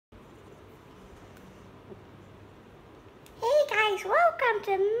guys, welcome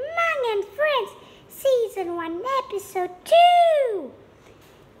to Mang And Friends Season 1 Episode 2.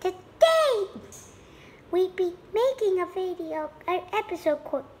 Today, we'll be making an episode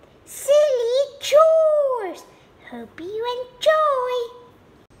called Silly Chores. Hope you enjoy.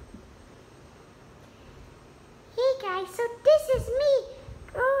 Hey guys, so this is me,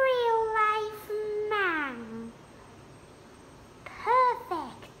 real life Mang.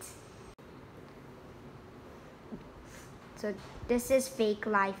 Perfect. So this is fake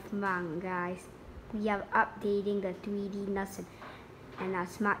life Mang, guys. We are updating the 3D-ness and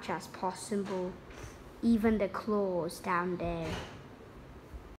as much as possible, even the claws down there.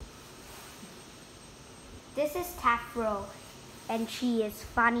 This is Tafro, and she is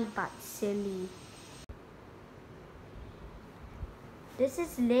funny but silly. This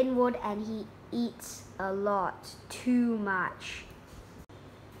is Linwood, and he eats a lot, too much.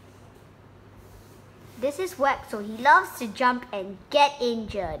 This is Wexel. He loves to jump and get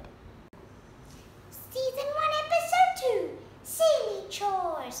injured. Season 1, Episode 2, Silly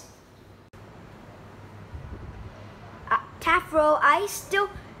Chores. Tafro, are you still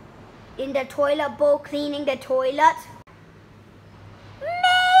in the toilet bowl cleaning the toilet?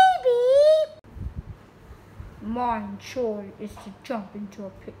 Maybe. My chore is to jump into a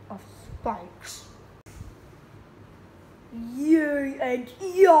pit of spikes. Yay and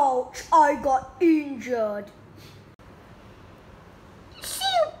ouch, I got injured.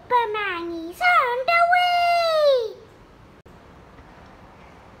 Superman is on the way.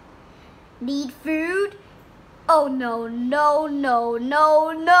 Need food? Oh no, no, no,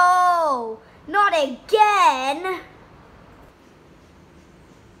 no, no! Not again!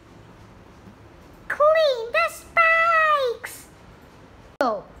 Clean the spikes!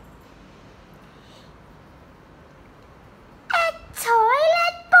 Oh.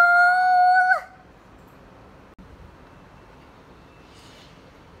 Toilet bowl!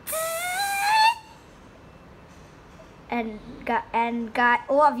 And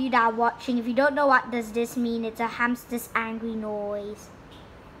all of you that are watching, if you don't know what does this mean, it's a hamster's angry noise.